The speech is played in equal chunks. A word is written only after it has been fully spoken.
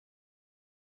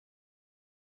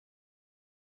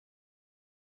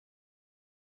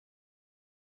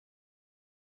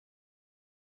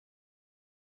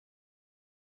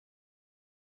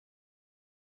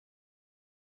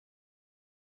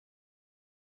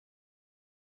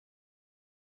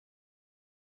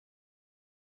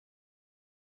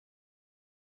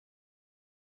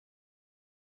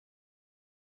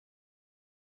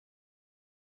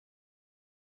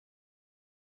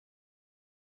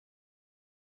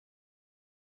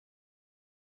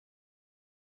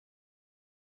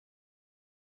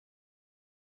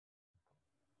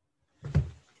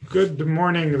Good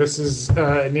morning. This is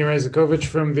Nir Isakovich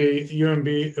from the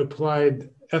UMB Applied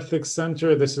Ethics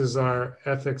Center. This is our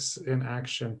Ethics in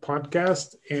Action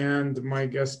podcast. And my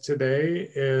guest today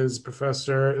is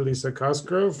Professor Lisa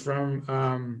Cosgrove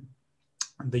from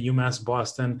the UMass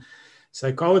Boston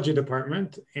Psychology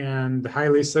Department. And hi,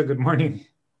 Lisa. Good morning.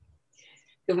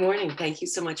 Good morning. Thank you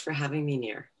so much for having me,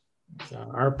 Nir.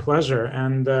 Our pleasure.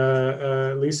 And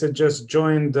Lisa just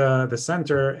joined the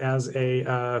center as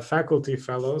a faculty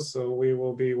fellow, so we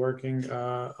will be working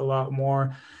a lot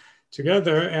more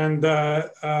together. And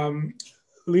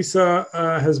Lisa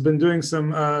has been doing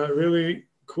some really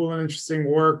cool and interesting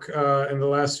work in the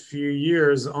last few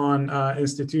years on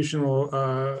institutional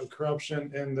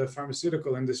corruption in the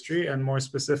pharmaceutical industry, and more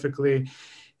specifically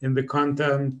in the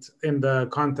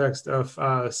context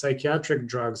of psychiatric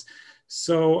drugs.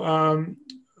 So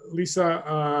Lisa,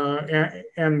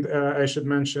 and I should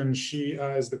mention, she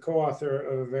is the co-author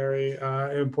of a very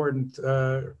important,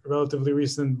 relatively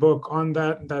recent book on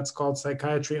that. That's called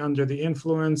Psychiatry Under the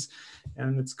Influence,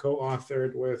 and it's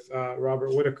co-authored with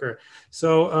Robert Whitaker.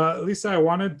 So Lisa, I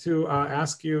wanted to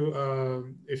ask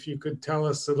you if you could tell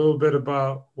us a little bit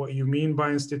about what you mean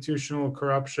by institutional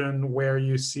corruption, where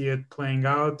you see it playing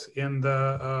out in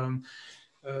the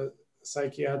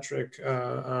psychiatric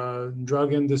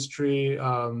drug industry,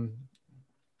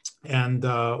 and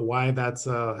why that's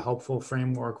a helpful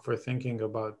framework for thinking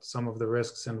about some of the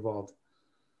risks involved.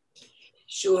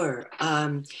 Sure.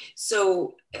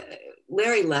 So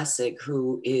Larry Lessig,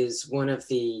 who is one of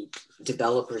the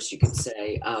developers, you could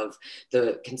say, of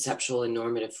the conceptual and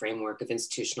normative framework of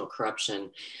institutional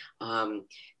corruption,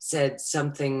 said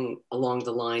something along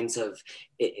the lines of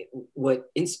what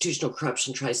institutional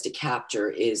corruption tries to capture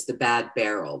is the bad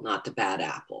barrel, not the bad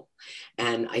apple.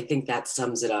 And I think that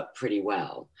sums it up pretty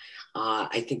well.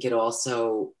 I think it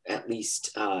also at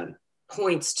least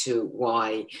points to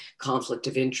why conflict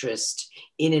of interest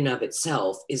in and of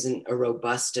itself isn't a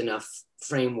robust enough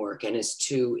framework and is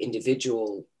too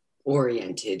individual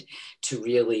oriented to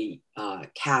really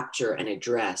capture and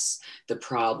address the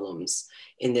problems.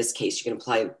 In this case, you can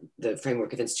apply the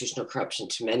framework of institutional corruption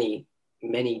to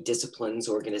many disciplines,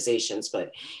 organizations,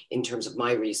 but in terms of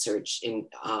my research, in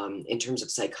terms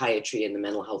of psychiatry and the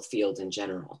mental health field in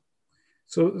general.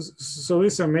 So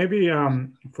Lisa, maybe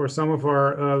for some of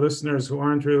our listeners who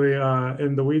aren't really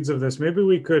in the weeds of this, maybe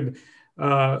we could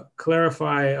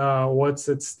clarify what's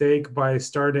at stake by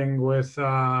starting with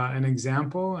an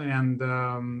example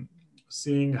and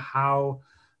seeing how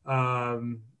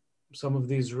some of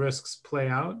these risks play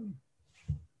out.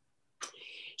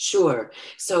 Sure.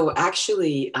 So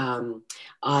actually,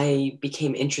 I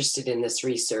became interested in this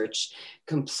research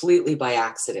completely by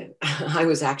accident. I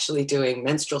was actually doing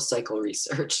menstrual cycle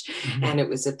research, and it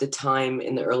was at the time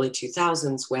in the early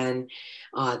 2000s when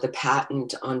the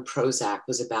patent on Prozac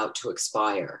was about to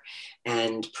expire.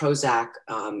 And Prozac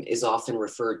is often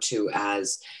referred to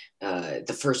as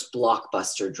the first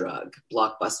blockbuster drug.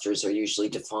 Blockbusters are usually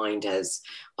defined as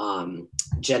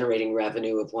generating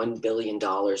revenue of $1 billion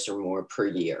or more per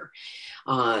year.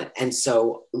 And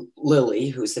so Lilly,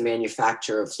 who's the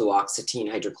manufacturer of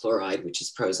fluoxetine hydrochloride, which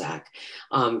is Prozac,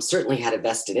 certainly had a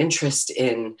vested interest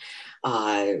in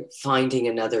finding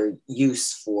another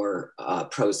use for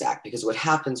Prozac, because what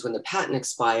happens when the patent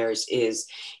expires is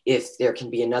if there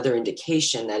can be another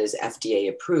indication that is FDA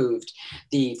approved,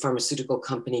 the pharmaceutical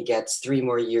company gets 3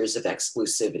 more years of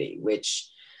exclusivity, which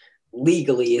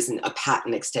legally isn't a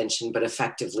patent extension, but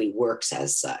effectively works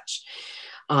as such.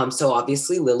 So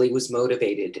obviously Lilly was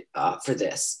motivated for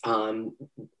this.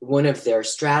 One of their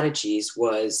strategies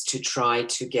was to try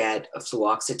to get a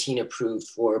fluoxetine approved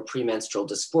for premenstrual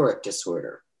dysphoric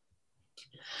disorder.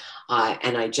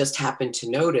 And I just happened to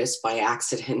notice by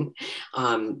accident,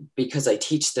 because I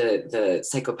teach the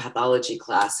psychopathology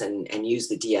class and use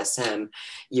the DSM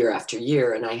year after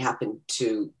year. And I happened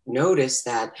to notice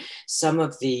that some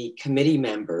of the committee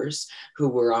members who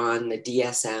were on the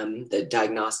DSM, the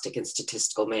Diagnostic and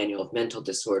Statistical Manual of Mental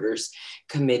Disorders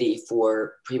Committee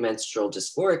for Premenstrual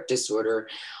Dysphoric Disorder,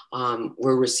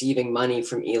 were receiving money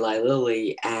from Eli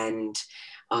Lilly and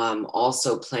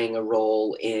also playing a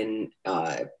role in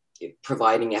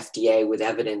providing FDA with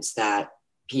evidence that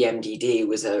PMDD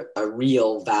was a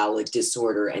real valid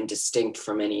disorder and distinct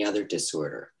from any other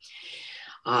disorder.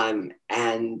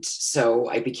 And so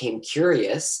I became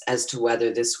curious as to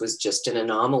whether this was just an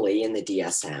anomaly in the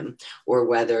DSM or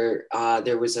whether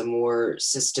there was a more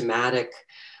systematic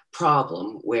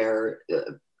problem where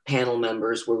panel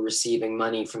members were receiving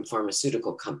money from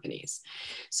pharmaceutical companies.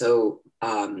 So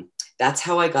that's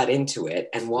how I got into it.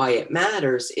 And why it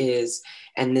matters is,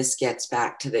 and this gets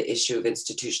back to the issue of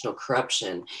institutional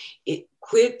corruption,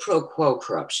 Quid pro quo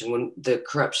corruption, when the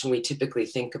corruption we typically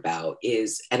think about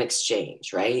is an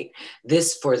exchange, right?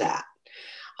 This for that.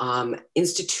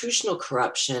 Institutional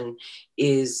corruption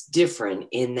is different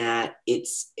in that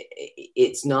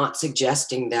it's not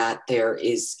suggesting that there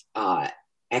is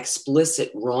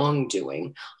explicit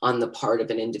wrongdoing on the part of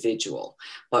an individual,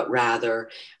 but rather,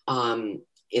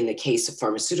 in the case of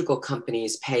pharmaceutical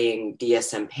companies paying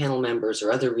DSM panel members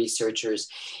or other researchers,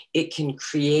 it can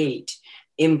create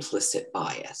implicit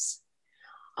bias.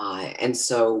 And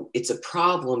so it's a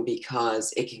problem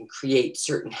because it can create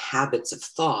certain habits of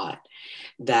thought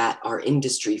that are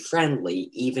industry friendly,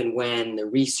 even when the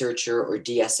researcher or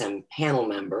DSM panel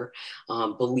member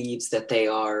believes that they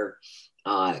are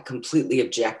completely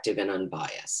objective and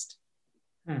unbiased.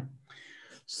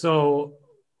 So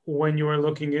when you were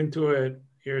looking into it,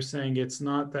 you're saying it's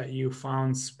not that you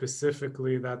found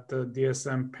specifically that the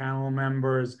DSM panel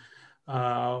members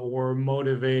were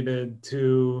motivated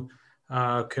to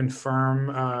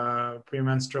confirm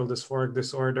premenstrual dysphoric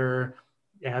disorder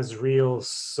as real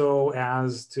so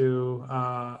as to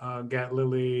get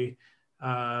Lilly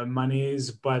monies,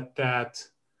 but that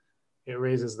it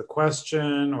raises the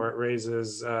question or it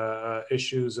raises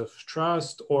issues of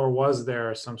trust, or was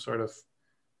there some sort of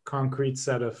concrete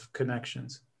set of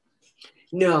connections?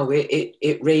 No,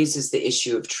 it raises the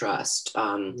issue of trust.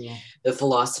 Yeah. The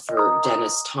philosopher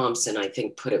Dennis Thompson, I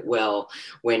think, put it well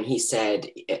when he said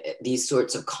these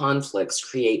sorts of conflicts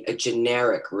create a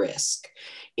generic risk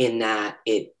in that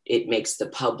it makes the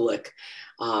public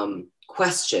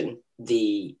question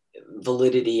the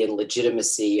validity and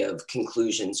legitimacy of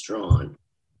conclusions drawn.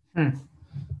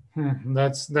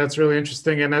 That's really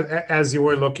interesting. And as you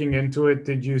were looking into it,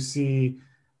 did you see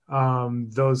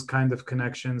those kind of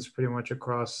connections pretty much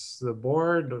across the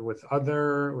board with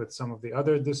some of the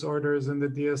other disorders in the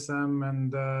DSM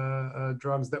and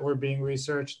drugs that were being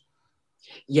researched?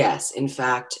 Yes, in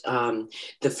fact,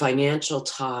 the financial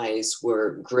ties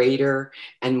were greater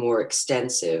and more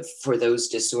extensive for those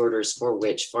disorders for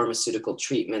which pharmaceutical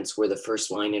treatments were the first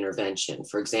line intervention.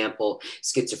 For example,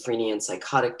 schizophrenia and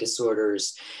psychotic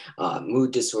disorders,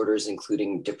 mood disorders,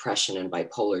 including depression and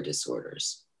bipolar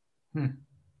disorders.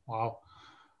 Wow.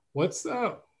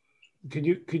 Could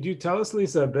you tell us,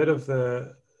 Lisa, a bit of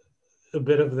the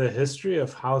history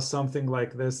of how something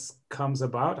like this comes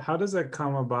about? How does it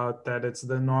come about that it's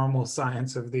the normal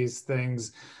science of these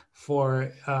things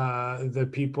for the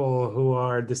people who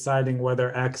are deciding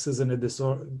whether X is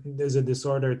a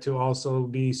disorder to also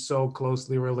be so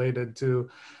closely related to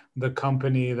the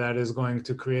company that is going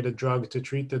to create a drug to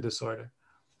treat the disorder?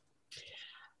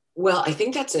 Well, I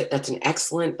think that's an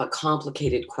excellent but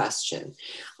complicated question.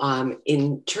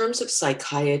 In terms of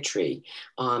psychiatry,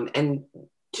 and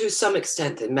to some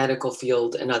extent the medical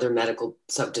field and other medical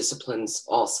subdisciplines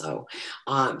also,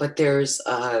 but there's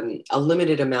a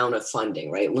limited amount of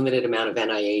funding, right? Limited amount of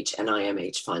NIH and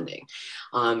IMH funding.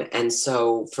 And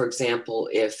so, for example,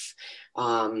 if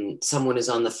someone is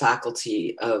on the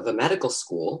faculty of a medical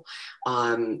school,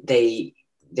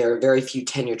 there are very few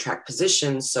tenure track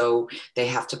positions, so they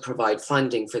have to provide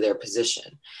funding for their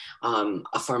position.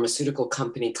 A pharmaceutical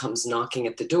company comes knocking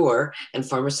at the door, and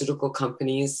pharmaceutical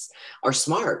companies are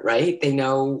smart, right? They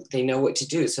know what to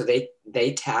do. So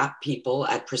they tap people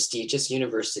at prestigious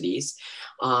universities,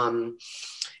 and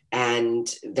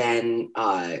then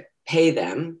pay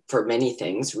them for many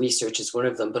things. Research is one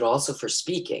of them, but also for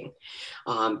speaking,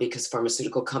 because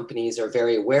pharmaceutical companies are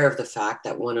very aware of the fact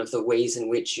that one of the ways in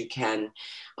which you can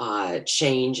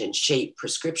change and shape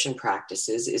prescription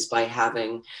practices is by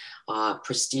having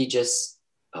prestigious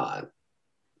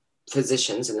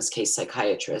physicians, in this case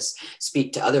psychiatrists,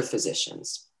 speak to other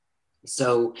physicians.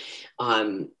 So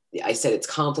I said it's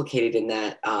complicated in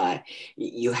that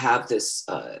you have this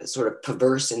sort of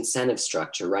perverse incentive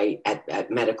structure, right, at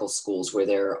medical schools where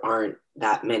there aren't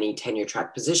that many tenure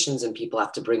track positions and people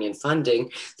have to bring in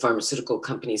funding. Pharmaceutical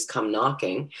companies come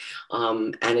knocking.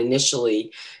 And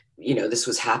initially, this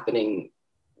was happening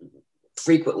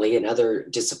frequently in other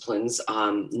disciplines.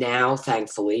 Now,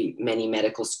 thankfully, many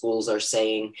medical schools are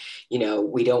saying,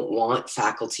 we don't want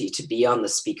faculty to be on the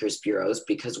speakers bureaus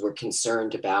because we're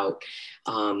concerned about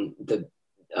the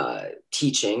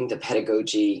teaching, the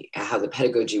pedagogy, how the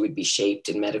pedagogy would be shaped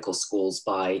in medical schools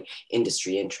by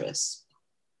industry interests.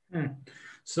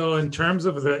 So in terms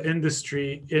of the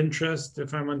industry interest,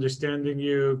 if I'm understanding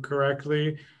you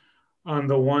correctly, on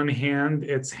the one hand,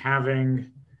 it's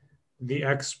having the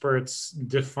experts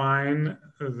define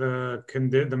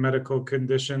the medical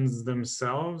conditions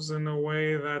themselves in a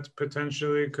way that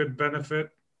potentially could benefit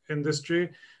industry.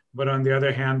 But on the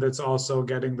other hand, it's also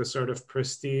getting the sort of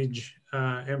prestige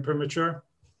imprimatur.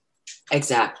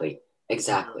 Exactly.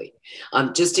 Exactly.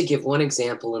 Just to give one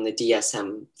example, in the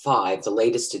DSM-5, the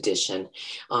latest edition,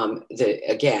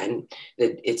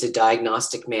 it's a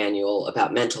diagnostic manual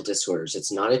about mental disorders.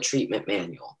 It's not a treatment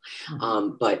manual.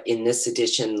 But in this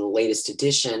edition, the latest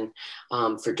edition,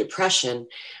 for depression,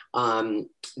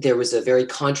 there was a very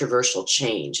controversial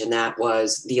change, and that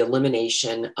was the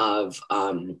elimination of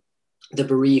the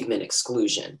bereavement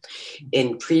exclusion.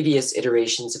 In previous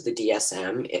iterations of the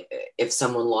DSM, if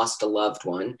someone lost a loved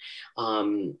one,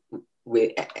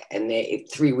 and they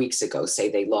 3 weeks ago say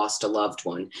they lost a loved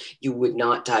one, you would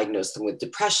not diagnose them with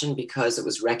depression, because it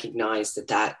was recognized that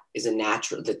that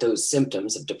those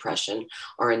symptoms of depression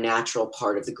are a natural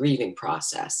part of the grieving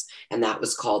process, and that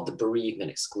was called the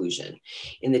bereavement exclusion.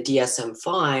 In the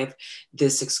DSM-5,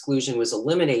 this exclusion was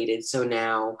eliminated, so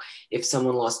now if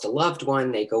someone lost a loved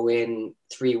one, they go in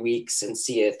 3 weeks and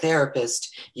see a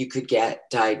therapist, you could get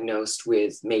diagnosed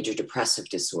with major depressive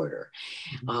disorder.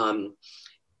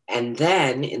 And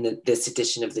then in this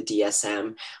edition of the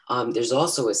DSM, there's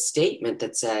also a statement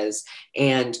that says,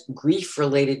 and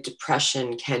grief-related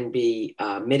depression can be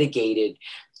mitigated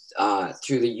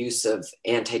through the use of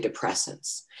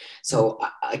antidepressants. So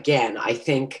again, I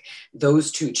think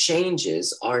those two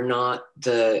changes are not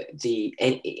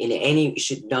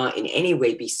should not in any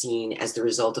way be seen as the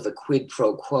result of a quid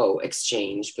pro quo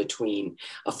exchange between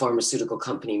a pharmaceutical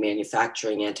company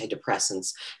manufacturing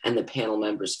antidepressants and the panel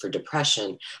members for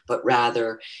depression, but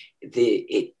rather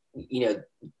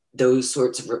those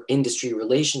sorts of industry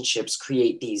relationships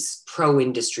create these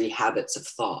pro-industry habits of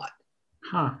thought.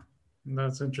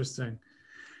 That's interesting.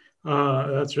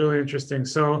 That's really interesting.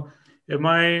 So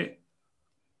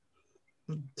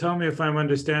tell me if I'm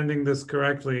understanding this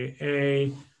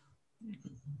correctly,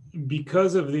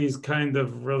 because of these kind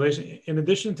of in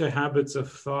addition to habits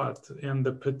of thought and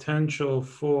the potential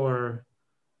for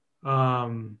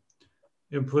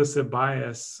implicit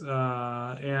bias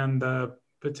and the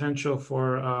potential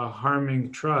for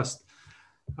harming trust,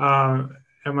 am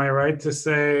I right to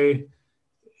say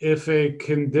if a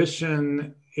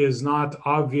condition is not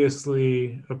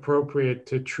obviously appropriate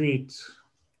to treat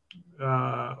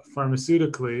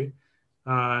pharmaceutically,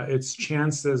 its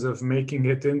chances of making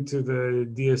it into the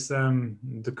DSM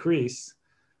decrease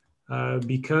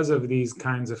because of these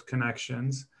kinds of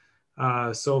connections?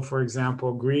 So, for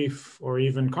example, grief, or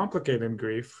even complicated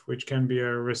grief, which can be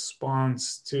a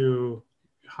response to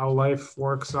how life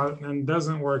works out and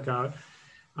doesn't work out,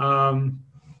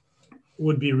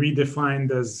 would be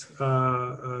redefined as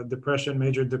depression,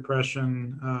 major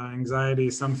depression,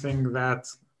 anxiety, something that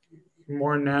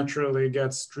more naturally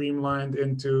gets streamlined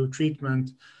into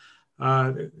treatment.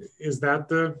 Is that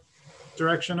the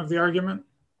direction of the argument?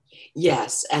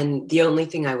 Yes, and the only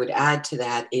thing I would add to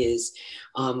that is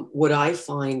what I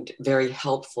find very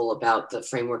helpful about the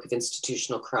framework of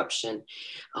institutional corruption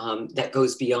that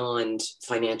goes beyond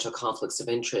financial conflicts of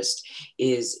interest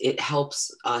is it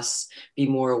helps us be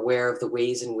more aware of the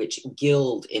ways in which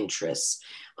guild interests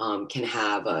can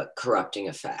have a corrupting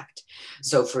effect.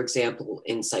 So, for example,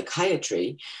 in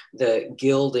psychiatry, the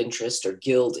guild interest or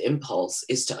guild impulse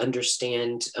is to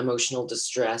understand emotional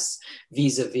distress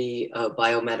vis-a-vis a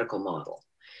biomedical model.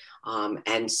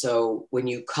 And so when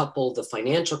you couple the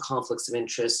financial conflicts of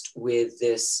interest with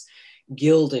this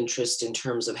guild interest in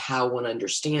terms of how one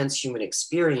understands human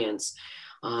experience,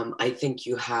 I think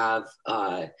you have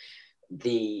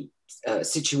the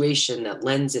situation that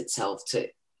lends itself to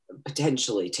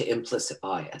potentially to implicit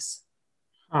bias.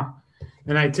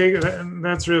 And I take it,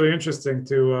 that's really interesting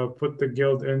to put the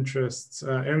guild interests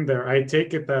in there. I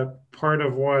take it that part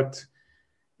of what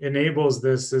enables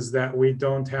this is that we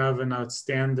don't have an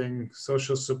outstanding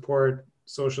social support,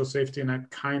 social safety net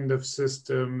kind of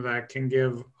system that can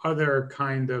give other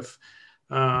kind of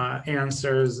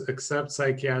answers except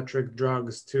psychiatric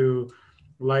drugs to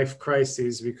life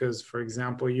crises. Because, for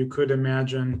example, you could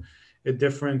imagine a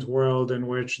different world in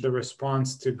which the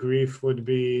response to grief would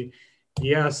be,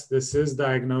 yes, this is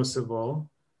diagnosable,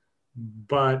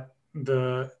 but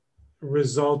the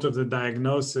result of the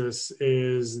diagnosis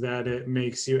is that it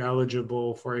makes you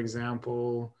eligible, for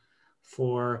example,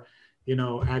 for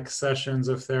X sessions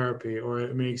of therapy, or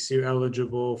it makes you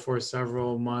eligible for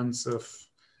several months of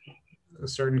a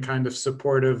certain kind of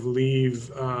supportive leave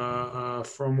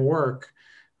from work.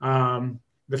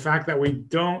 The fact that we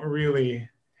don't really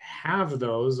have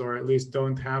those, or at least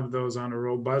don't have those on a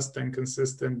robust and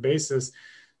consistent basis,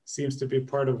 seems to be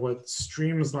part of what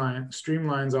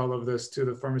streamlines all of this to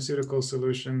the pharmaceutical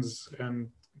solutions and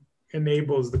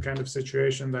enables the kind of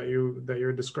situation that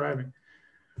you're describing.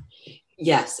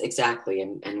 Yes, exactly,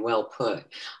 and well put.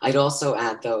 I'd also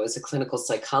add, though, as a clinical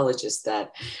psychologist,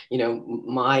 that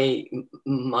my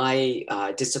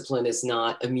discipline is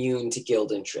not immune to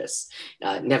guild interests.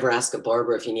 Never ask a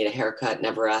barber if you need a haircut.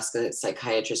 Never ask a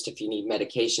psychiatrist if you need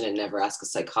medication, and never ask a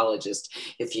psychologist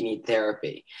if you need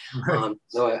therapy. Right.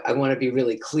 So I want to be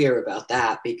really clear about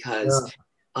that, because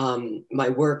Yeah. my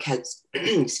work has,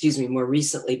 excuse me, more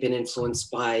recently been influenced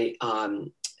by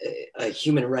a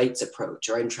human rights approach,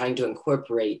 or I'm trying to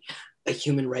incorporate a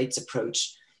human rights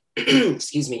approach,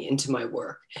 excuse me, into my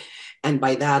work. And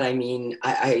by that, I mean,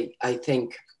 I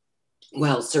think,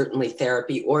 well, certainly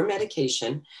therapy or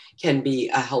medication can be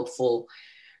a helpful,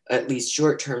 at least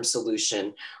short-term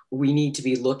solution. We need to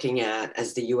be looking at,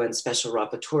 as the UN Special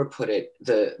Rapporteur put it,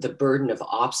 the burden of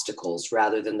obstacles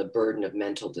rather than the burden of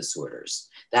mental disorders.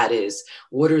 That is,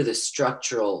 what are the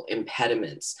structural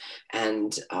impediments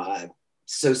and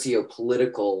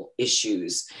socio-political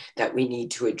issues that we need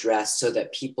to address so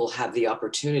that people have the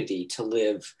opportunity to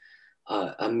live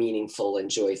a meaningful and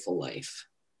joyful life.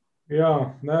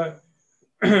 Yeah, that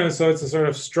so it's a sort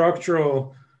of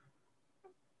structural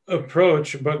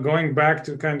approach, but going back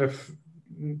to kind of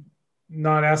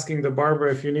not asking the barber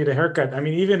if you need a haircut. I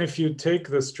mean, even if you take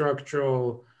the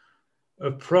structural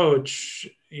approach,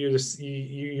 you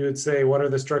would say, what are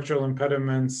the structural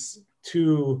impediments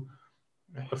to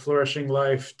a flourishing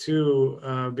life,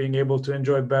 to being able to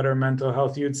enjoy better mental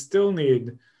health? You'd still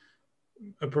need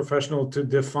a professional to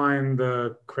define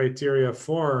the criteria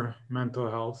for mental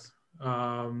health.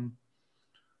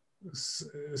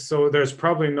 So there's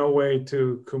probably no way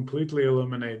to completely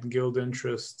eliminate guild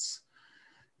interests,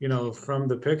 from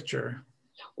the picture.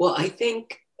 Well, I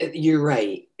think you're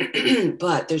right,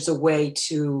 but there's a way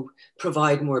to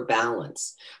provide more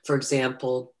balance. For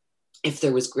example, if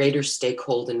there was greater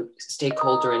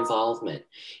stakeholder involvement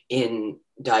in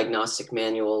diagnostic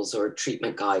manuals or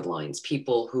treatment guidelines,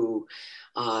 people who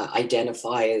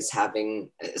identify as having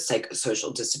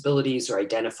psychosocial disabilities or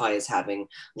identify as having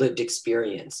lived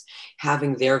experience,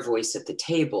 having their voice at the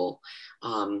table,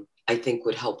 I think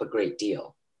would help a great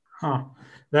deal. Huh.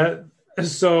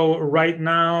 So right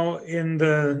now, in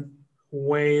the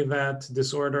way that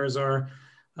disorders are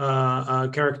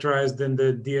characterized in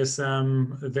the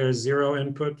DSM, there's zero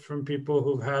input from people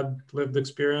who've had lived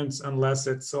experience, unless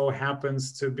it so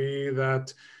happens to be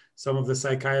that some of the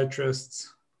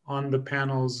psychiatrists on the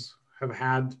panels have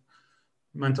had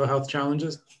mental health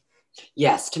challenges.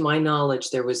 Yes, to my knowledge,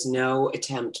 there was no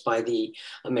attempt by the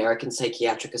American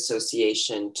Psychiatric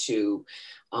Association to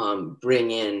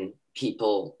bring in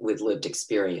people with lived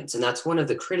experience. And that's one of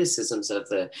the criticisms of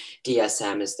the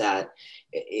DSM, is that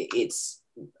it's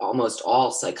almost all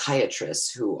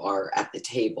psychiatrists who are at the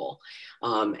table.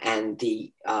 And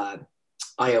the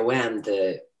IOM,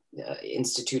 the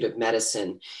Institute of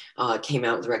Medicine, came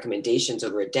out with recommendations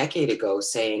over a decade ago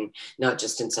saying, not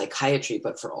just in psychiatry,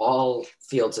 but for all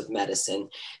fields of medicine,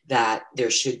 that there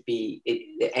should be,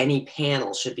 any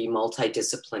panel should be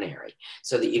multidisciplinary,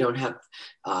 so that you don't have,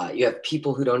 you have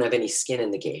people who don't have any skin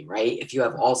in the game, right? If you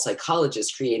have all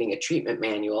psychologists creating a treatment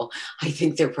manual, I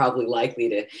think they're probably likely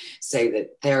to say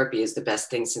that therapy is the best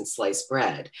thing since sliced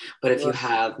bread. But if you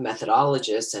have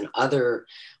methodologists and other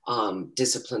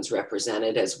disciplines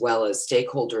represented, as well as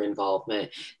stakeholder involvement,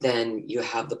 then you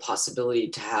have the possibility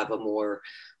to have a more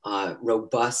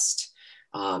robust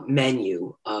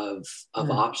menu of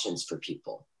options for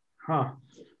people. Huh.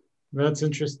 That's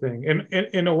interesting.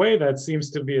 In a way, that seems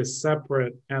to be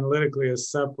analytically a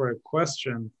separate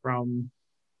question from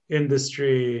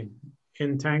industry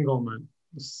entanglement.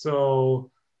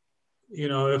 So,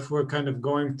 if we're kind of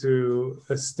going to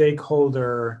a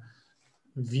stakeholder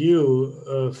view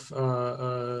of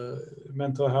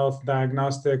mental health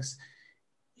diagnostics,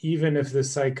 even if the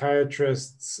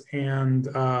psychiatrists and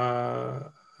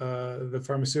the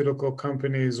pharmaceutical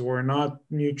companies were not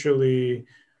mutually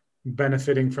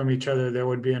benefiting from each other, there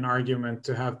would be an argument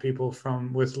to have people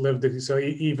with lived. So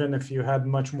even if you had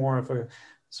much more of a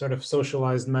sort of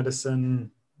socialized medicine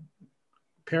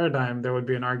paradigm, there would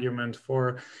be an argument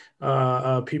for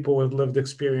people with lived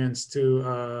experience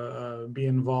to be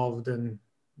involved in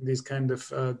these kind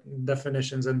of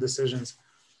definitions and decisions.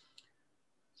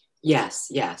 Yes,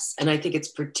 yes. And I think it's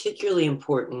particularly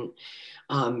important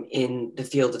in the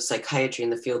field of psychiatry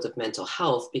and the field of mental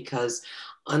health, because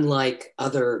unlike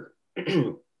other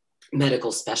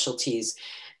medical specialties,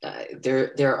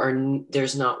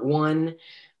 there's not one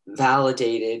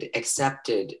validated,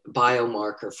 accepted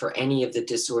biomarker for any of the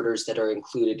disorders that are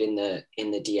included in the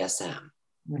DSM.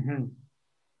 Mm-hmm.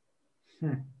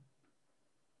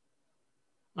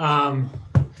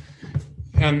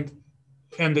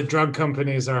 And the drug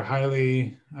companies are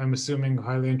highly, I'm assuming,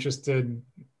 highly interested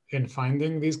in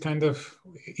finding these kind of,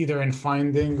 either in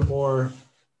finding or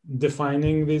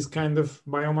defining these kind of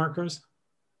biomarkers?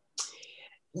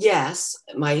 Yes,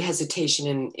 my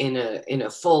hesitation in a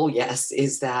full yes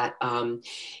is that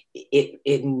it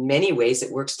in many ways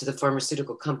it works to the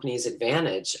pharmaceutical company's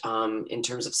advantage in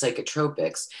terms of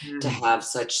psychotropics to have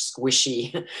such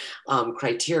squishy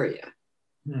criteria.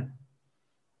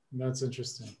 That's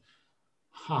interesting.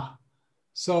 Huh.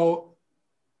 So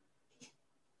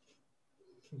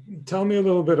tell me a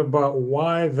little bit about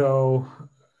why, though.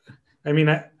 I mean,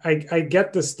 I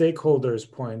get the stakeholders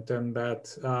point, and that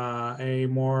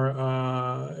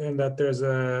and that there's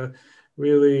a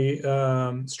really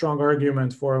strong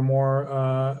argument for a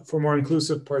more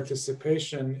inclusive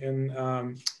participation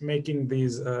in making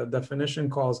these definition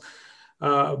calls.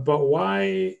 But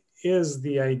why is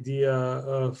the idea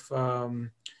of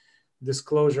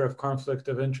disclosure of conflict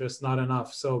of interest not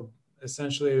enough? So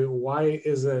essentially, why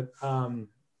is it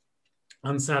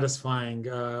unsatisfying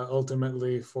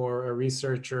ultimately for a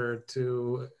researcher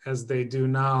to, as they do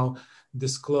now,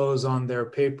 disclose on their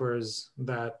papers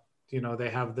that they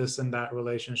have this and that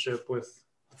relationship with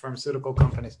pharmaceutical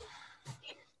companies?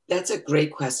 That's a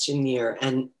great question, Nir.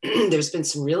 And there's been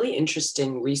some really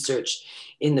interesting research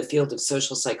in the field of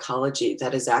social psychology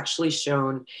that has actually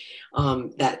shown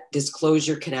that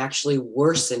disclosure can actually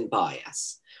worsen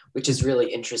bias, which is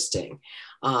really interesting.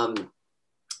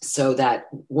 So that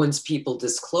once people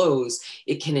disclose,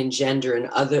 it can engender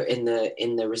in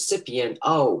the recipient,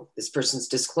 oh, this person's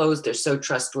disclosed, they're so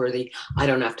trustworthy, I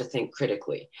don't have to think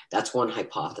critically. That's one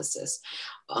hypothesis.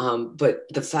 But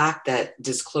the fact that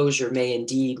disclosure may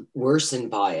indeed worsen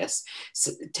bias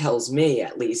tells me,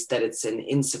 at least, that it's an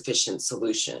insufficient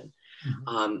solution.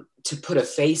 To put a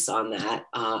face on that,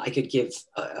 I could give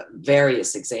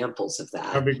various examples of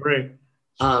that. That'd be great.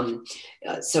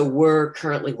 So we're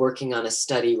currently working on a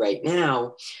study right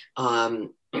now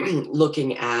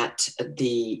looking at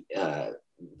the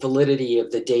validity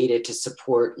of the data to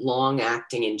support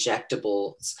long-acting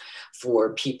injectables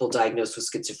for people diagnosed with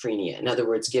schizophrenia. In other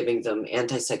words, giving them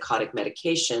antipsychotic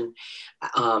medication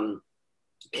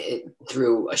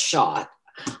through a shot,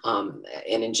 an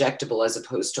injectable as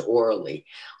opposed to orally.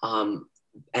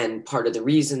 And part of the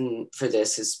reason for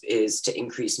this is to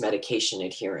increase medication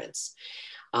adherence.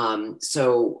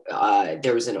 So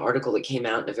there was an article that came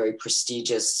out in a very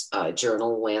prestigious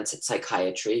journal, Lancet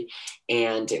Psychiatry,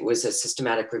 and it was a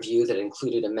systematic review that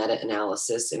included a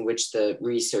meta-analysis in which the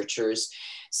researchers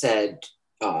said,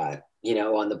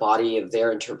 on the body of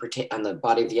their on the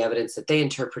body of the evidence that they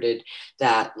interpreted,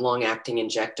 that long-acting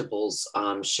injectables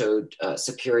showed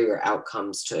superior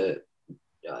outcomes to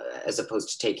as opposed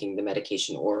to taking the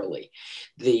medication orally.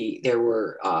 There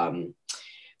were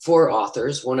 4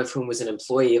 authors, one of whom was an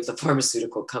employee of the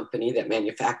pharmaceutical company that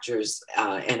manufactures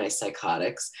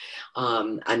antipsychotics.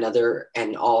 All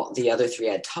the other 3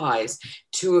 had ties.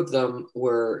 2 of them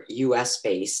were US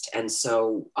based. And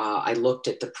so I looked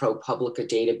at the ProPublica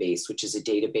database, which is a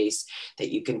database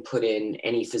that you can put in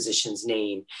any physician's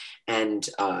name, and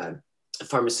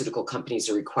pharmaceutical companies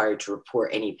are required to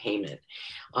report any payment.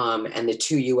 And the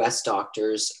 2 US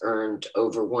doctors earned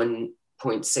over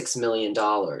 $1.6 million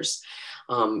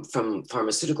from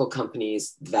pharmaceutical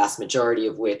companies, the vast majority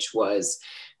of which was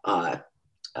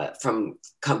from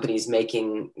companies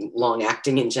making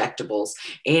long-acting injectables.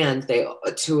 And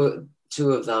two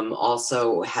of them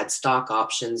also had stock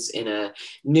options in a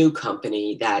new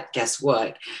company that, guess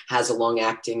what, has a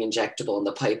long-acting injectable in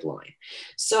the pipeline.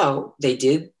 So they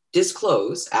did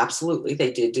disclose, absolutely,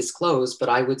 they did disclose, but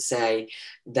I would say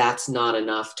that's not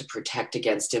enough to protect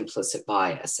against implicit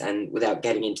bias. And without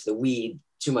getting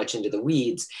too much into the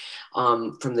weeds,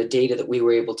 from the data that we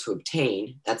were able to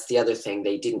obtain, that's the other thing,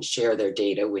 they didn't share their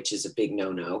data, which is a big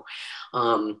no-no.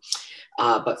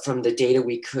 But from the data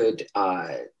we could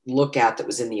look at that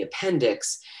was in the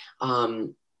appendix,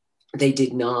 they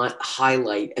did not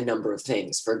highlight a number of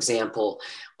things. For example,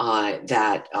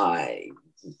 that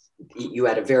you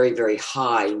had a very, very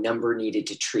high number needed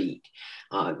to treat,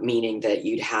 meaning that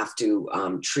you'd have to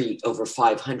treat over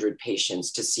 500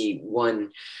 patients to see one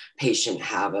patient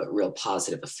have a real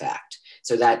positive effect.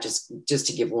 So that just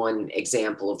to give one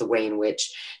example of the way in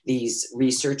which these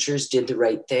researchers did the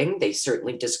right thing. They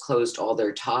certainly disclosed all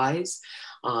their ties.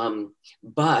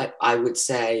 But I would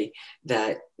say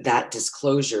that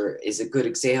disclosure is a good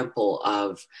example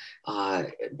of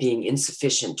being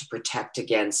insufficient to protect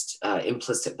against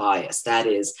implicit bias. That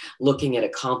is, looking at a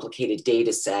complicated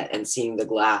data set and seeing the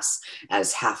glass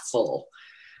as half full.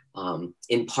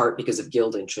 in part because of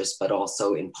guild interest, but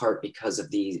also in part because of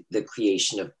the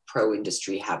creation of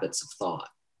pro-industry habits of thought.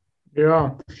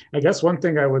 Yeah, I guess one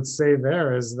thing I would say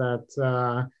there is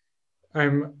that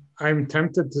I'm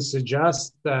tempted to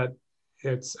suggest that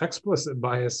it's explicit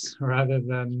bias rather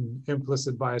than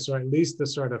implicit bias, or at least the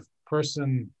sort of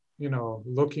person,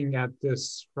 looking at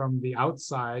this from the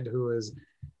outside who is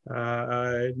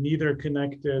neither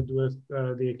connected with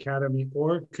the academy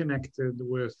or connected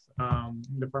with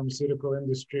the pharmaceutical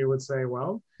industry would say,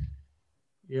 well,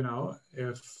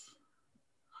 if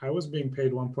I was being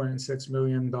paid $1.6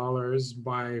 million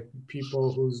by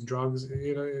people whose drugs,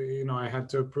 I had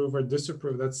to approve or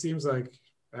disapprove. That seems like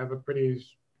I have a pretty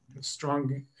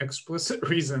strong explicit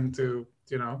reason to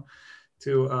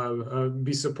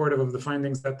be supportive of the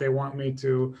findings that they want me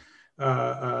to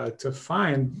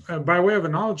find. By way of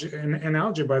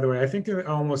analogy, by the way, I think in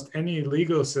almost any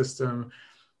legal system,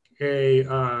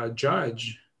 a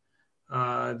judge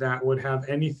that would have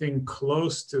anything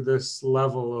close to this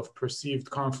level of perceived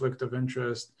conflict of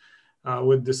interest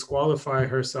would disqualify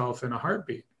herself in a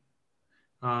heartbeat.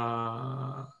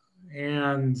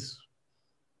 And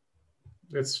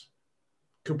it's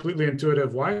completely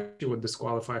intuitive why she would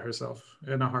disqualify herself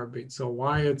in a heartbeat. So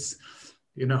why it's,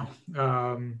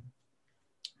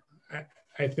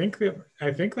 I think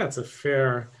that's a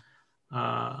fair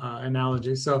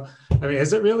analogy. So, I mean,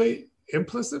 is it really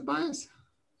implicit bias?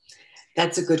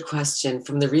 That's a good question.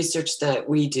 From the research that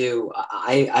we do,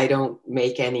 I don't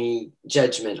make any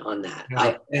judgment on that.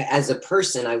 Yeah. As a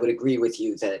person, I would agree with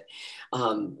you that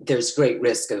there's great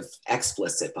risk of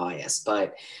explicit bias,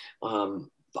 but on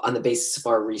the basis of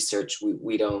our research,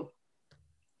 we don't.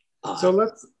 So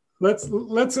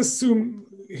let's assume.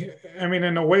 I mean,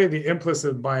 in a way, the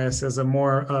implicit bias is a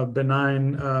more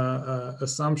benign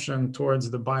assumption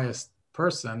towards the biased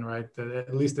person, right? That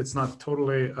at least it's not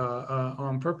totally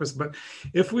on purpose. But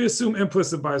if we assume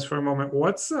implicit bias for a moment,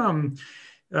 what's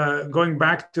going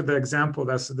back to the example,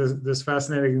 that's this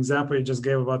fascinating example you just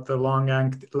gave about the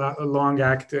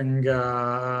long-acting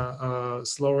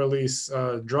slow-release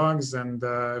drugs, and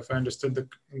if I understood the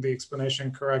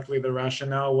explanation correctly, the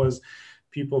rationale was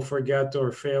people forget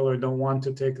or fail or don't want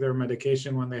to take their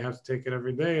medication when they have to take it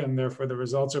every day, and therefore the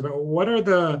results are. But what are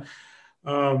the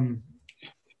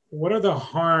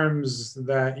harms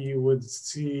that you would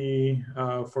see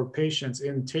for patients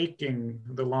in taking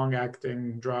the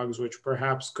long-acting drugs, which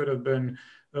perhaps could have been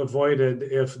avoided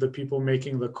if the people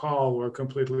making the call were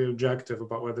completely objective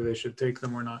about whether they should take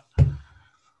them or not?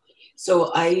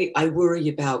 So I worry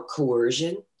about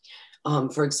coercion.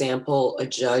 For example, a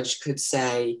judge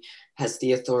has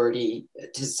the authority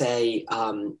to say,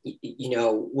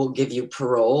 we'll give you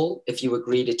parole if you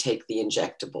agree to take the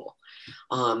injectable.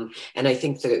 And I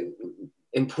think the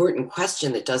important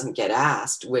question that doesn't get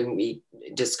asked when we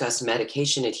discuss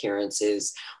medication adherence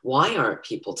is, why aren't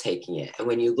people taking it? And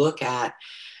when you look at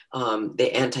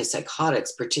the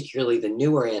antipsychotics, particularly the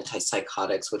newer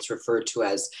antipsychotics, what's referred to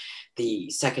as the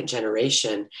second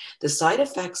generation, the side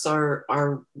effects are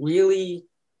really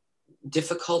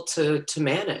difficult to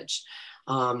manage.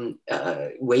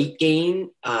 Weight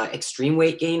gain, extreme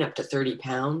weight gain up to 30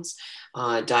 pounds,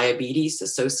 diabetes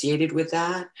associated with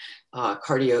that,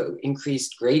 great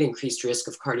increased risk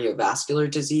of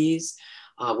cardiovascular disease,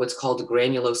 what's called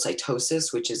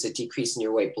granulocytosis, which is a decrease in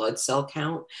your white blood cell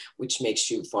count, which makes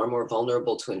you far more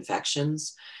vulnerable to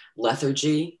infections,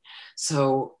 lethargy.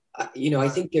 So, I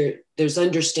think there's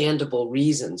understandable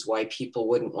reasons why people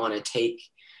wouldn't want to take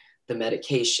the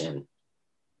medication.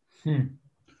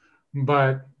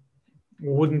 But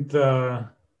wouldn't the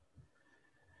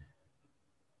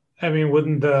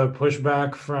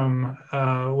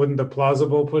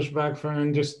plausible pushback from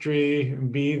industry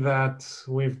be that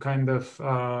we've kind of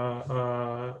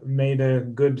made a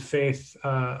good faith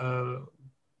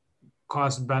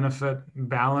cost benefit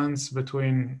balance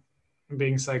between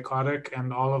being psychotic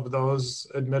and all of those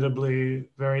admittedly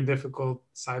very difficult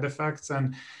side effects,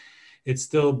 and it's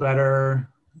still better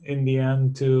in the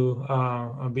end to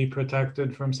be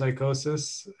protected from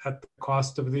psychosis at the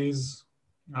cost of these,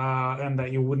 and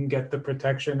that you wouldn't get the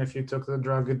protection if you took the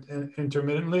drug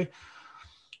intermittently?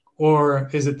 Or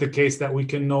is it the case that we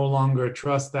can no longer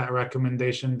trust that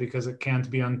recommendation because it can't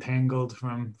be untangled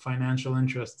from financial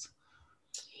interests?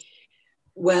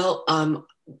 Well,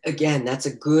 again, that's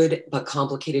a good but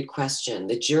complicated question.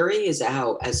 The jury is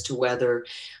out as to whether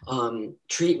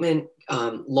treatment,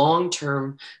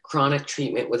 long-term chronic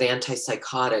treatment with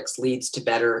antipsychotics leads to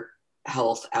better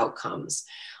health outcomes,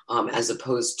 as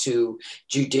opposed to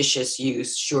judicious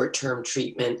use, short-term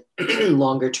treatment,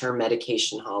 longer-term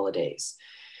medication holidays.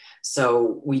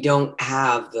 So we don't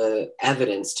have the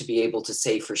evidence to be able to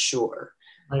say for sure.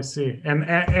 I see. And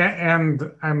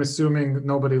I'm assuming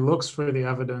nobody looks for the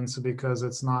evidence because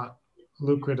it's not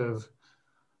lucrative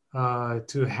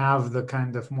to have the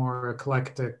kind of more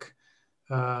eclectic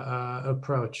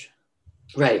approach.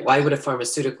 Right. Why would a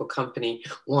pharmaceutical company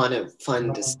want to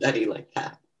fund a study like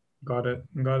that? Got it.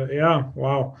 Got it. Yeah.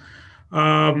 Wow.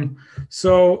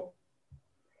 So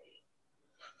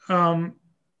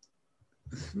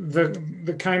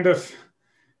the kind of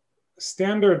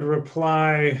standard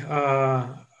reply,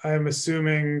 I'm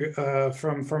assuming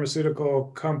from pharmaceutical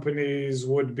companies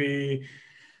would be,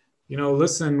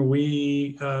 listen,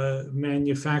 we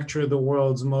manufacture the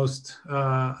world's most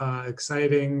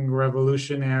exciting,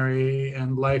 revolutionary,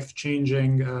 and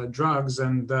life-changing drugs,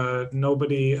 and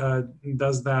nobody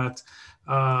does that,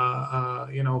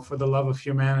 for the love of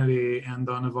humanity and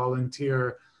on a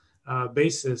volunteer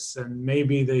basis. And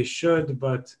maybe they should,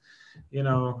 but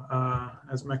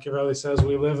as Machiavelli says,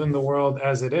 we live in the world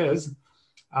as it is.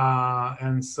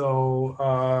 And so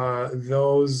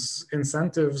those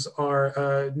incentives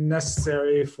are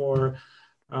necessary for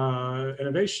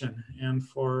innovation and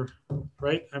for,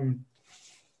 right?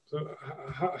 So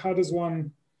how does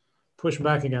one push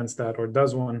back against that, or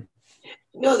does one?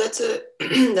 No, that's a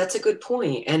that's a good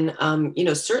point. And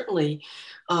certainly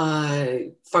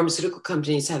pharmaceutical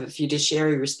companies have a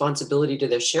fiduciary responsibility to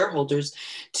their shareholders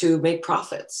to make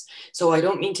profits. So I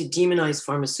don't mean to demonize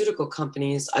pharmaceutical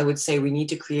companies. I would say we need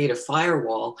to create a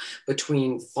firewall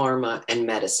between pharma and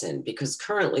medicine, because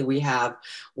currently we have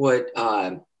what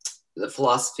the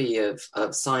philosophy of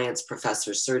science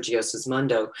professor Sergio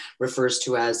Sismondo refers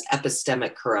to as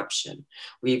epistemic corruption.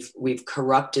 We've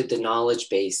corrupted the knowledge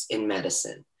base in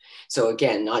medicine. So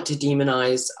again, not to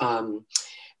demonize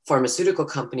pharmaceutical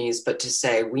companies, but to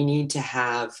say we need to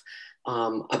have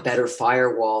a better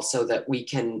firewall so that we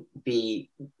can be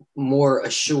more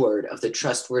assured of the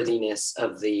trustworthiness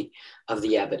of the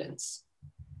evidence.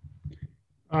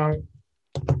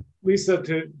 Lisa,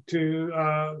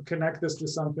 to connect this to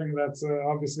something that's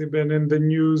obviously been in the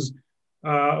news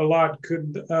a lot,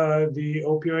 could the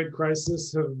opioid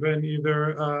crisis have been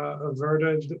either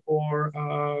averted or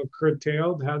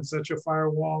curtailed had such a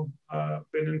firewall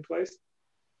been in place?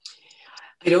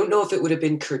 I don't know if it would have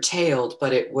been curtailed,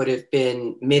 but it would have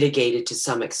been mitigated to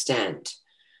some extent.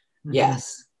 Mm-hmm.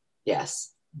 Yes,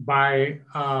 yes. By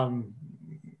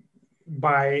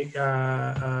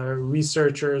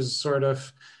researchers sort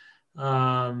of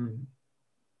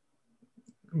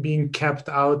being kept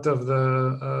out of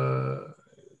the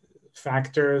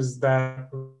factors that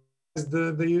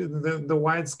the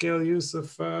wide scale use of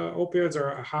opioids,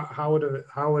 or how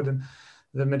would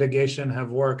the mitigation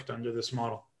have worked under this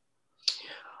model?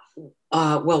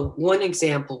 Well, one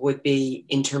example would be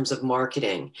in terms of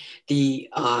marketing. The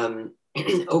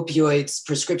opioids,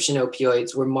 prescription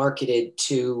opioids, were marketed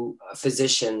to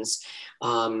physicians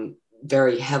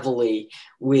very heavily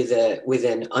with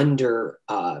an under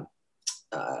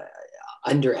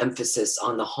emphasis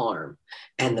on the harm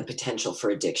and the potential for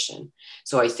addiction.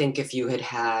 So I think if you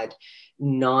had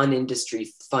non-industry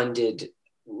funded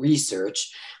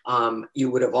research, you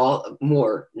would have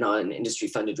more non-industry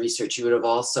funded research, you would have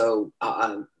also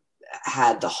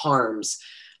had the harms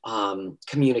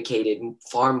communicated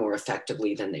far more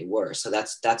effectively than they were. So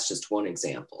that's just one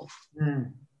example.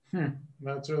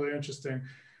 That's really interesting.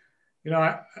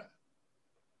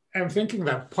 I'm thinking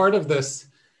that part of this,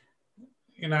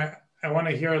 I want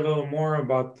to hear a little more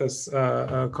about this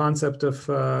concept of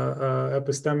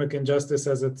epistemic injustice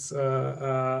as it's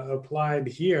applied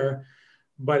here.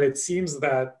 But it seems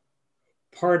that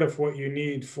part of what you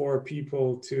need for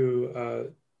people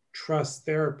to trust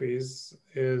therapies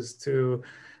is to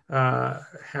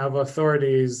have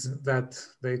authorities that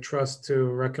they trust to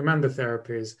recommend the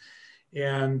therapies.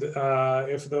 And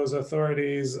if those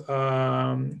authorities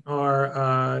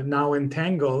are now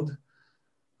entangled,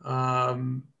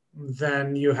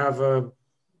 then you have a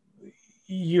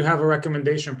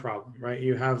recommendation problem, right?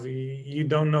 You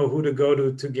don't know who to go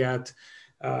to get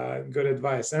good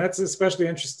advice. And that's especially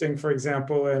interesting, for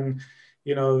example, in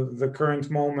the current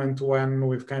moment when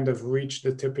we've kind of reached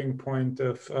the tipping point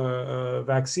of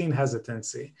vaccine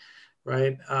hesitancy,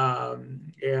 right?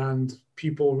 And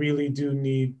people really do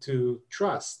need to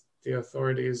trust the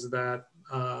authorities that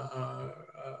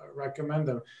recommend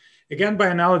them. Again, by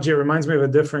analogy, it reminds me of a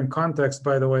different context,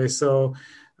 by the way. So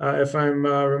if I'm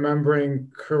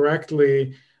remembering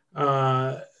correctly,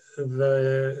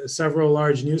 the several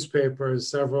large newspapers,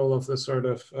 several of the sort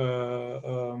of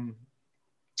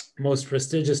most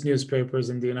prestigious newspapers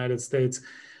in the United States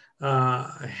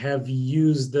have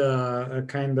used a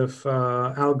kind of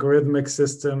algorithmic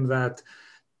system that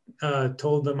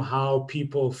told them how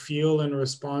people feel in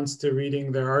response to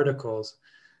reading their articles,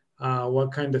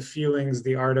 what kind of feelings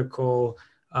the article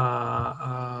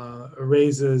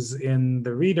raises in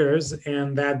the readers,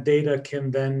 and that data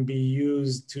can then be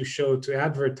used to show to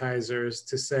advertisers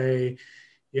to say,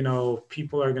 you know,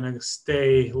 people are going to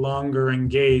stay longer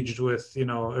engaged with, you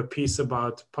know, a piece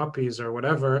about puppies or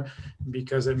whatever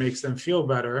because it makes them feel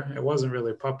better. It wasn't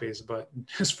really puppies, but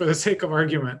just for the sake of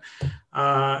argument.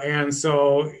 And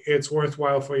so it's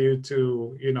worthwhile for you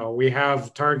to, you know, we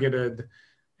have targeted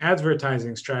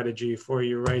advertising strategy for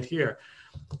you right here.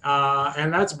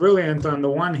 And that's brilliant on the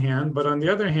one hand, but on the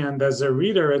other hand, as a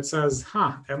reader, it says,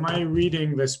 am I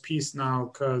reading this piece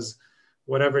now because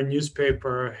whatever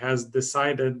newspaper has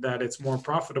decided that it's more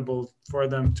profitable for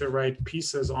them to write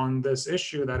pieces on this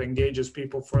issue that engages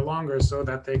people for longer so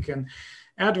that they can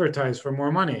advertise for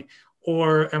more money?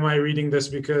 Or am I reading this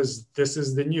because this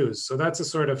is the news? So that's a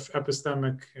sort of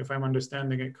epistemic, if I'm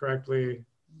understanding it correctly,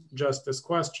 justice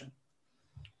question.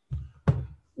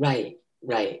 Right,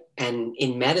 right. And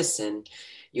in medicine,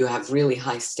 you have really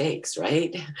high stakes,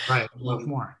 right? Right, much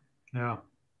more. Yeah.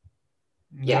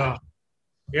 Yeah.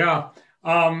 Yeah.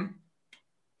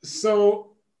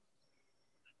 So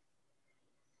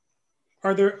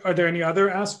are there any other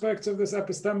aspects of this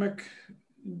epistemic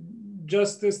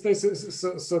justice?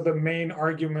 So the main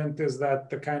argument is that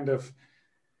the kind of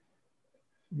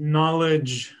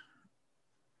knowledge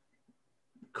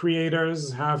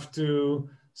creators have to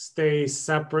stay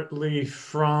separately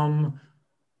from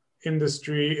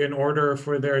industry in order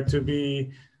for there to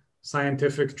be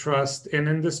scientific trust in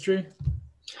industry?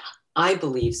 I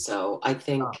believe so. I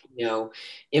think, you know,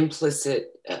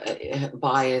 implicit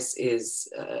bias is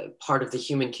part of the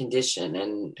human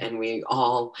condition, and we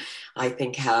all, I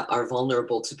think, are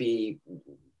vulnerable to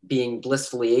being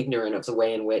blissfully ignorant of the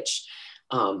way in which,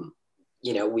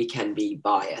 you know, we can be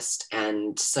biased.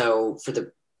 And so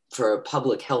for a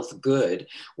public health good,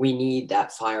 we need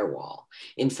that firewall.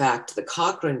 In fact, the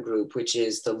Cochrane Group, which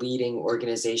is the leading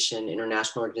organization,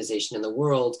 international organization in the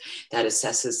world that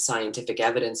assesses scientific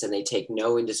evidence, and they take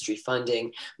no industry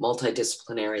funding,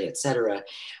 multidisciplinary, et cetera,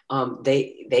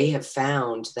 they have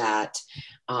found that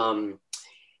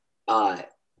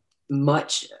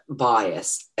much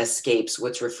bias escapes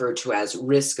what's referred to as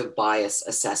risk of bias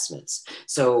assessments.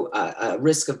 So a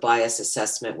risk of bias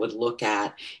assessment would look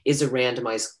at,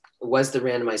 was the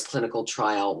randomized clinical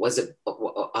trial, was the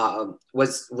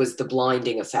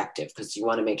blinding effective? Because you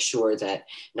want to make sure that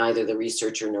neither the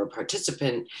researcher nor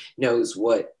participant knows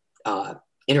what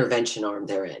intervention arm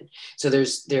they're in. So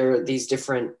there are these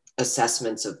different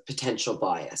assessments of potential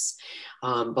bias.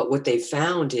 But what they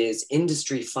found is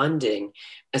industry funding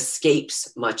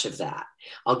escapes much of that.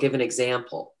 I'll give an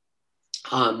example.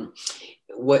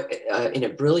 In a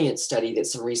brilliant study that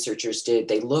some researchers did,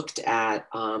 they looked at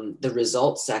the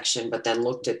results section, but then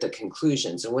looked at the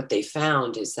conclusions. And what they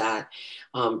found is that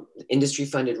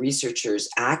industry-funded researchers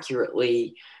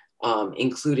accurately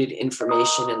included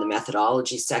information in the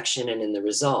methodology section and in the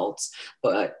results,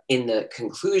 but in the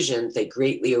conclusion, they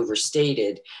greatly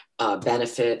overstated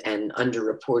benefit and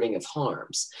underreporting of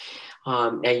harms.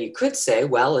 Now you could say,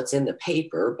 well, it's in the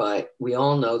paper, but we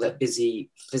all know that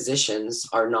busy physicians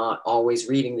are not always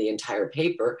reading the entire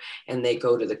paper, and they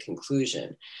go to the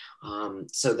conclusion.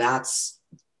 So that's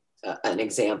an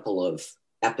example of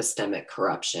epistemic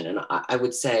corruption. And I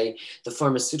would say the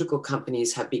pharmaceutical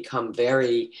companies have become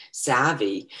very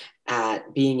savvy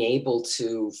at being able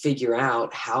to figure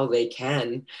out how they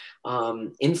can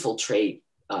infiltrate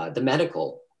the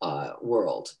medical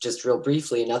world. Just real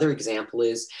briefly, another example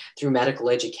is through medical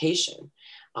education.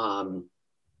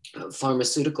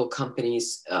 Pharmaceutical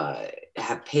companies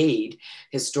have paid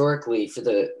historically for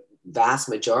the vast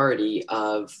majority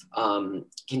of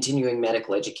continuing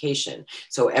medical education.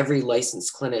 So every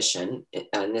licensed clinician,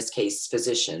 in this case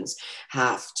physicians,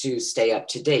 have to stay up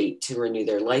to date to renew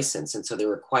their license. And so they're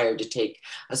required to take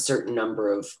a certain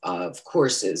number of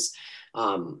courses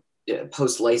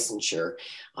post-licensure.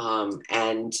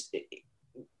 And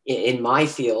in my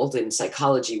field, in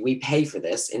psychology, we pay for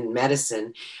this. In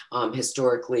medicine,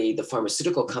 historically, the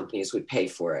pharmaceutical companies would pay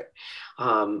for it.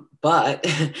 But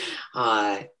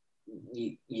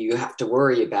you have to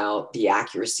worry about the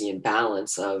accuracy and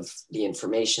balance of the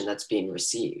information that's being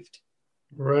received.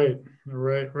 Right.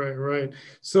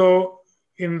 So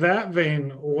in that vein,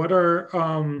 what are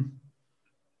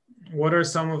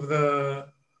some of the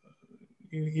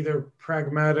either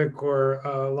pragmatic or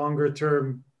longer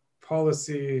term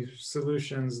policy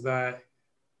solutions that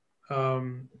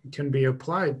can be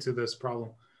applied to this problem?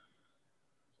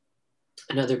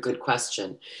 Another good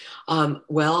question.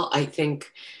 Well, I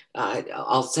think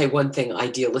I'll say one thing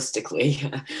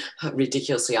idealistically,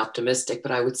 ridiculously optimistic,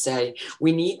 but I would say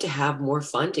we need to have more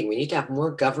funding. We need to have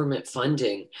more government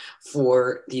funding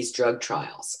for these drug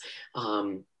trials.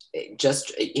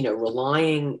 Just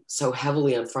relying so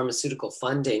heavily on pharmaceutical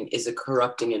funding is a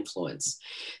corrupting influence.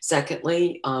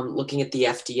 Secondly, looking at the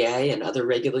FDA and other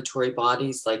regulatory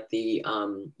bodies like the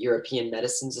European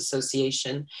Medicines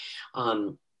Association.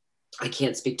 I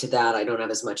can't speak to that. I don't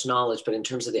have as much knowledge, but in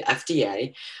terms of the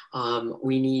FDA,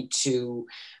 we need to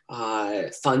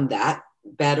fund that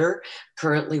better.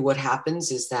 Currently, what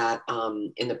happens is that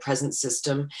in the present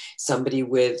system, somebody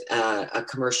with a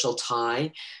commercial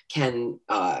tie can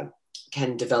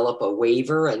develop a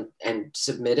waiver and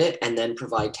submit it and then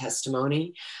provide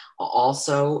testimony.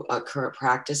 Also, a current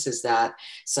practice is that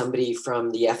somebody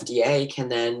from the FDA can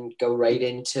then go right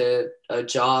into a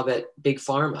job at Big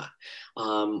Pharma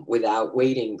without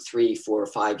waiting 3, 4, or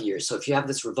 5 years. So if you have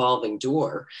this revolving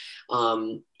door,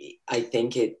 I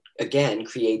think it, again,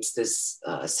 creates this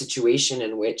situation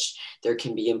in which there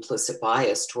can be implicit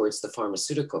bias towards the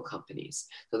pharmaceutical companies.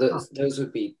 So those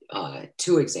would be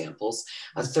 2 examples.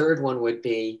 A third one would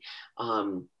be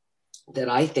that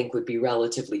I think would be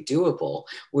relatively doable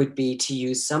would be to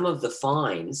use some of the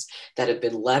fines that have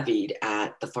been levied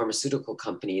at the pharmaceutical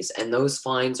companies, and those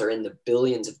fines are in the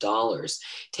billions of dollars.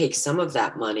 Take some of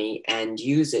that money and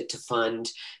use it to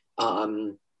fund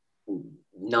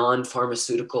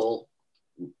non-pharmaceutical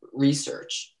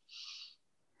research.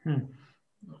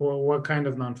 Well, what kind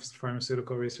of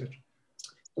non-pharmaceutical research?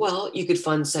 Well, you could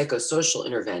fund psychosocial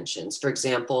interventions. For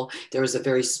example, there was a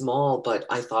very small, but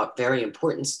I thought very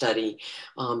important study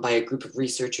by a group of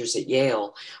researchers at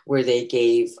Yale where they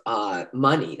gave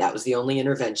money. That was the only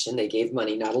intervention. They gave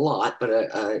money, not a lot, but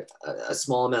a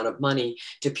small amount of money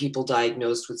to people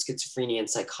diagnosed with schizophrenia and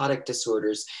psychotic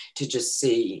disorders to just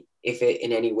see if it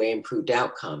in any way improved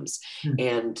outcomes.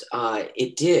 And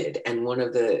it did. And one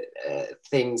of the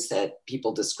things that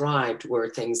people described were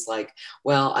things like,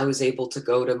 well, I was able to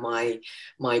go to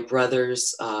my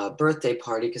brother's birthday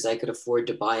party because I could afford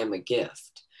to buy him a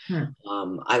gift.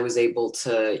 I was able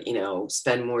to,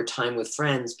 spend more time with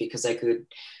friends because I could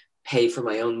pay for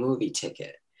my own movie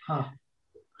ticket.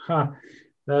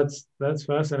 That's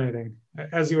fascinating.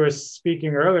 As you were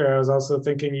speaking earlier, I was also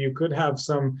thinking you could have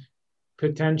some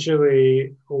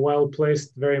potentially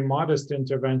well-placed, very modest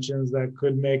interventions that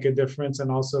could make a difference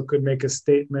and also could make a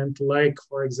statement, like,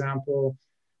 for example,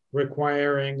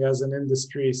 requiring as an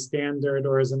industry standard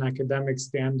or as an academic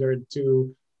standard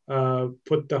to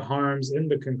put the harms in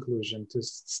the conclusion, to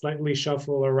slightly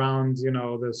shuffle around,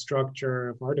 the structure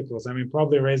of articles. I mean,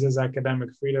 probably raises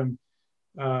academic freedom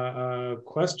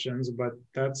questions, but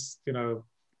that's,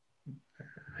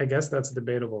 I guess that's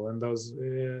debatable in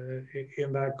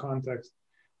that context.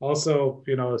 Also,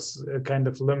 a kind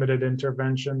of limited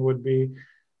intervention would be,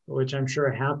 which I'm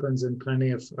sure happens in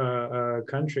plenty of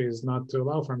countries, not to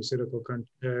allow pharmaceutical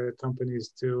companies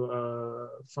to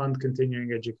fund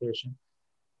continuing education.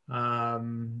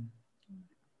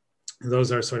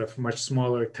 Those are sort of much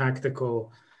smaller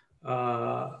tactical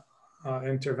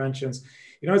interventions.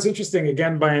 It's interesting,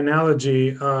 again, by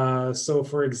analogy. So,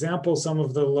 for example, some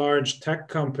of the large tech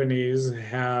companies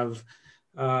have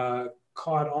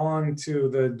caught on to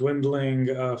the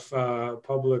dwindling of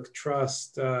public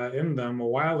trust in them a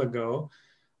while ago,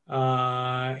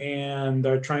 and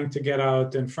are trying to get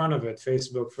out in front of it.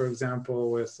 Facebook, for example,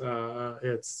 with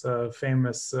its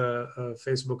famous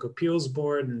Facebook Appeals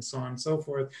Board and so on and so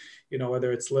forth.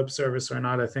 Whether it's lip service or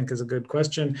not, I think is a good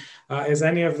question. Is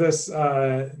any of this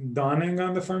dawning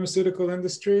on the pharmaceutical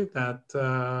industry, that,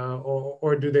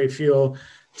 or do they feel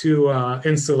too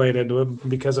insulated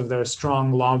because of their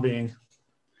strong lobbying?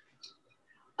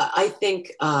 I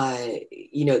think,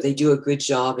 they do a good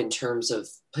job in terms of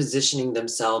positioning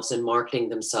themselves and marketing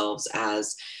themselves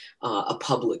as a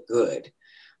public good.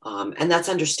 And that's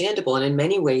understandable. And in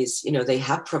many ways, they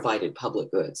have provided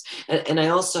public goods. And I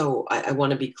also, I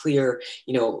want to be clear,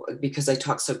 because I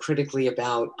talk so critically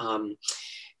about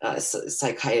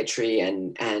psychiatry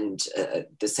and the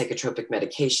psychotropic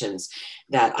medications,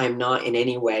 that I'm not in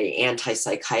any way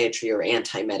anti-psychiatry or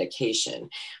anti-medication.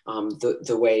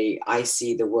 The way I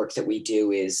see the work that we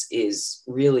do is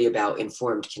really about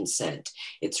informed consent.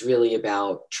 It's really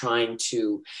about trying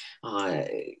to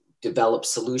develop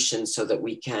solutions so that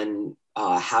we can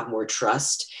have more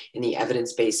trust in the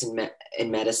evidence base in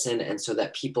medicine, and so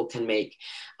that people can make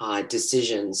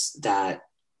decisions that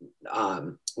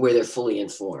where they're fully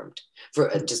informed. For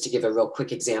just to give a real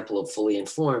quick example of fully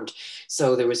informed,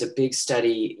 so there was a big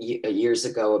study years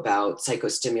ago about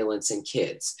psychostimulants in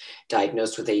kids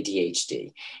diagnosed with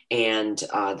ADHD, and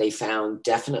they found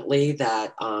definitely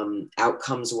that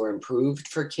outcomes were improved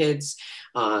for kids.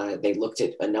 They looked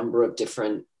at a number of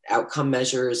different outcome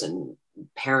measures and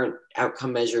parent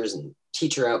outcome measures and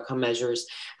teacher outcome measures.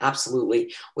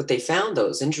 Absolutely. What they found, though,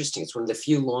 is interesting. It's one of the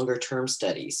few longer term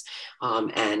studies.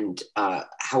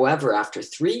 However, after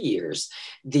 3 years,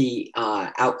 the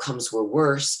outcomes were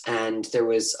worse. And there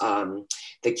was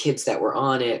the kids that were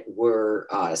on it were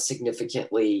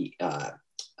significantly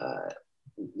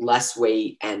less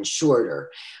weight and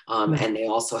shorter. And they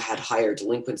also had higher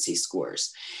delinquency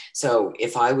scores. So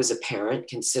if I was a parent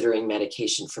considering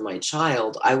medication for my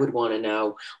child, I would want to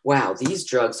know, wow, these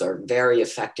drugs are very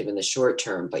effective in the short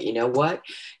term, but you know what?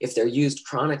 If they're used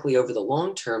chronically over the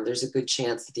long term, there's a good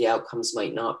chance that the outcomes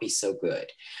might not be so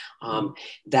good.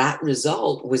 That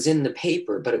result was in the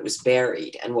paper, but it was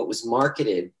buried. And what was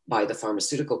marketed by the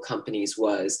pharmaceutical companies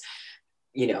was,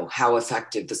 how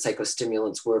effective the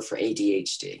psychostimulants were for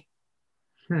ADHD.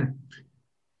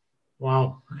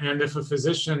 Wow. And if a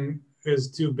physician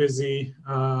is too busy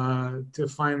to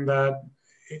find that,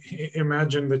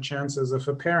 imagine the chances of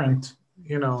a parent,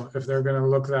 if they're going to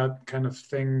look that kind of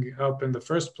thing up in the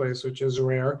first place, which is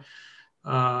rare.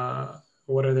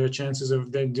 What are their chances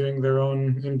of them doing their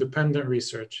own independent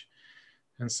research?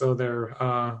 And so their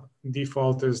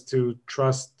default is to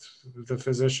trust the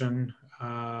physician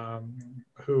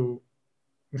who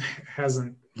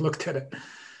hasn't looked at it.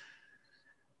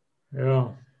 Yeah,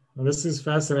 well, this is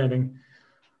fascinating.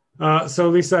 So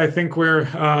Lisa, I think we're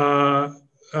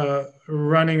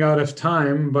running out of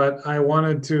time, but I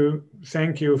wanted to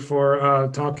thank you for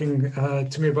talking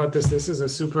to me about this. This is a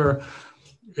super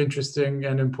interesting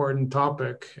and important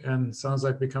topic, and sounds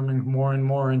like becoming more and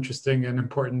more interesting and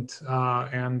important.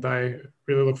 And I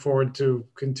really look forward to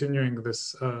continuing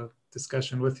this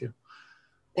discussion with you.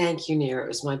 Thank you, Nir. It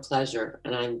was my pleasure.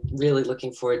 And I'm really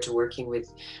looking forward to working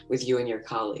with you and your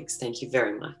colleagues. Thank you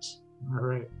very much. All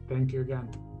right. Thank you again.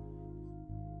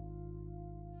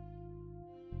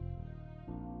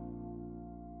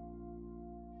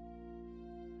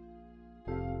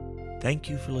 Thank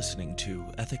you for listening to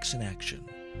Ethics in Action.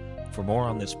 For more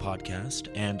on this podcast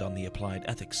and on the Applied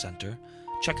Ethics Center,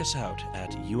 check us out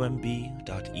at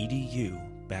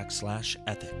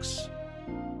umb.edu/ethics.